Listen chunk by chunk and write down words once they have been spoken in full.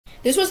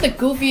This was the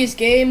goofiest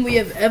game we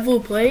have ever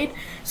played.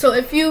 So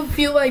if you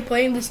feel like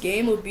playing this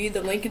game, will be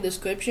the link in the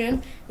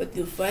description with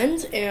your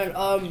friends, and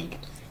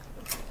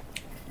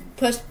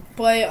press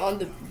play on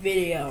the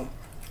video.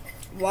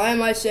 Why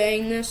am I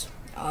saying this?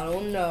 I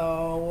don't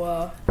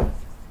know.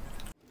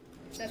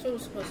 That's what we're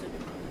supposed to do.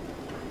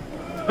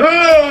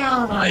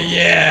 Oh,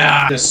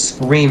 yeah! Just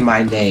scream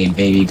my name,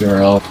 baby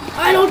girl.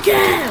 I don't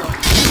care!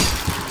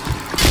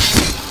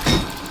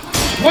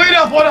 Wait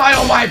up one eye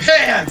on my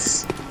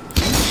pants!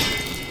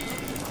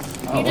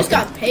 You just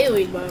got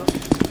parried, bro.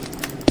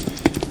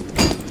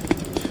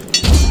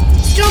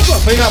 Jump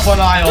up! Clean up one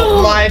eye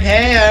on my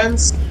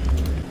pants!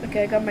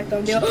 Okay, I got my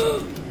thumbnail.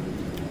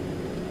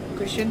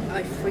 Christian,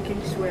 I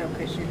freaking swear,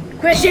 Christian.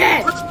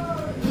 Christian!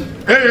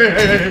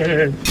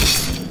 Hey!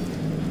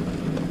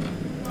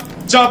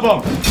 Jump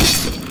him!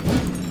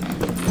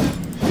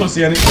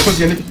 Pussy in it,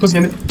 pussy in it, pussy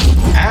in it.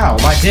 Ow,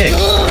 my dick.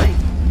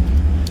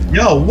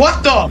 Yo,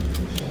 what the? I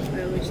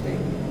always think.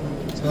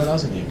 So what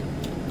else in you?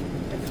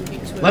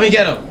 Let me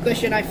get him.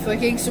 Christian, I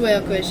freaking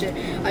swear, Christian.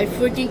 I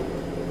freaking...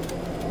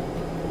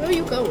 Where are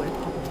you going?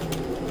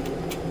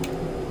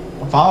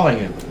 I'm following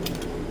him.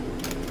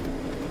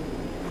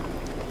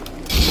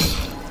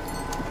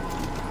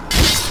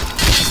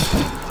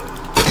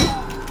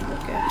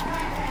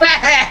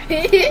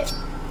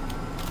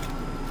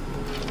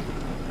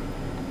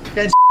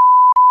 Okay.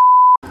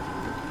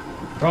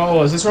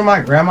 Bro, is this where my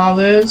grandma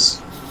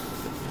lives?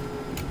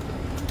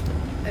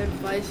 I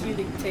advise you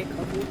to take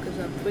cover because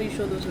I'm pretty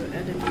sure those are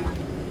enemies.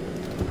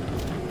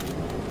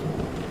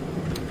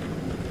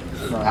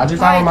 Bro, how'd you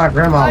find where my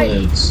grandma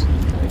lives?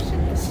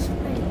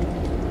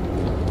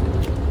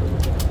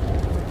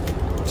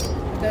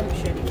 That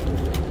machete.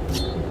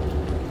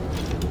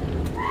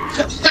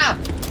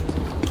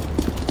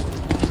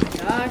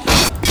 Gosh.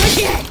 Push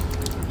it!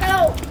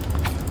 No!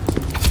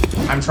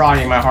 I'm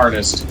trying my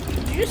hardest.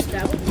 Did you just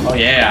stab him? Oh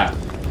yeah.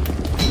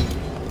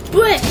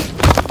 Brick!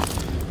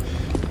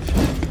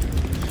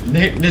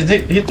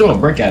 He threw a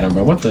brick at him,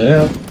 bro. What the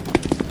hell?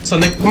 So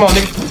Nick, come on,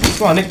 Nick.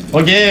 Come on, Nick. Oh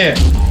yeah.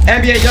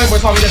 NBA Youngboy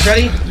told me this.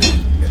 Ready?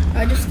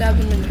 I just stabbed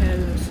him in the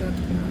head. So.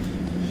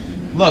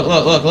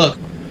 Look.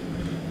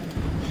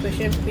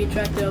 Christian, we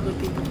track the other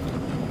people.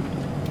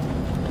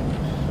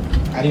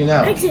 How do you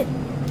know? Exit!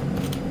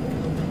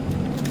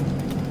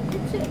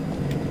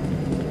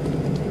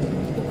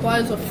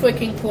 Requires a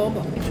freaking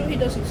crowbar. Make sure he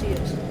doesn't see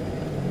us.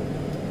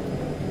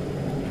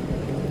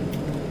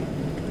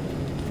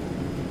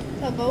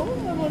 Hello?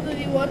 What do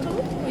you want to?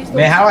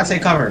 Man, how do I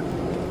take cover?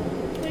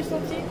 Please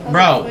don't see.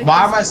 Bro,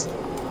 why am I...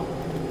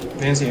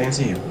 Didn't see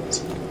you.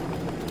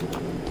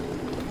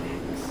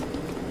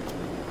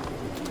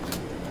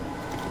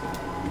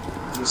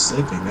 You're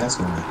sleeping, that's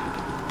why.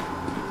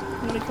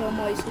 I'm gonna kill him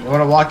while he's sleeping. You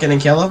wanna walk in and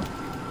kill him?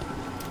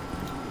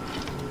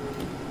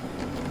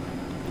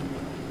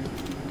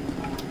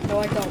 No,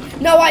 I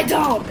don't. No, I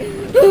don't!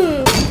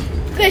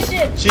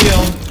 Christian!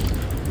 Shield.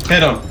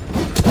 Hit him.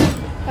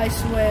 I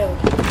swear.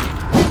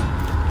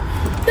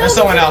 There's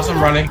someone else,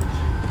 I'm running.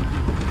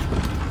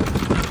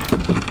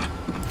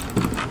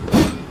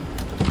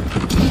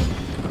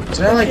 Is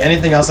there like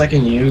anything else I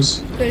can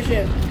use?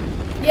 Christian.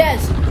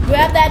 Yes,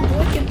 grab that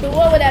book and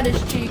throw it at his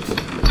cheeks.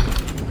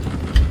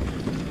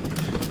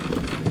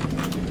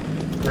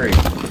 Hurry.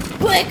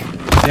 Quick!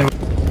 Damn.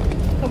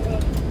 Come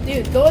on.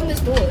 Dude, go in this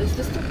door. Is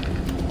this the...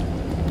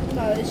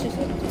 No, it's just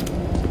empty.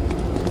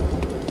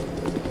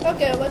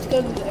 Okay, let's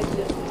go to the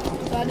exit.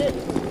 Is that it?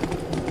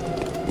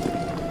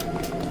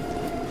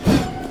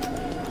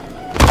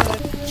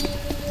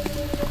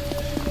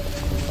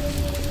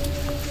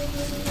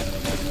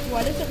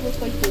 Why does it look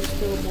like there's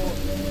still more?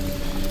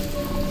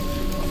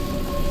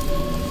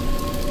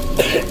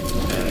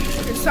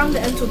 It's time to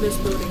enter this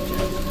building,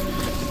 Jack.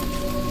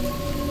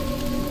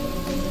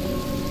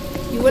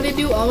 You want to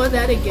do all of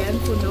that again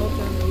for no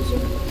apparent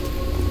reason?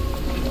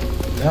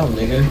 No,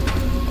 nigga.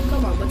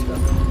 Come on, let's go.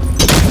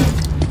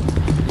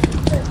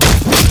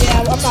 Yeah,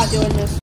 I'm not doing this.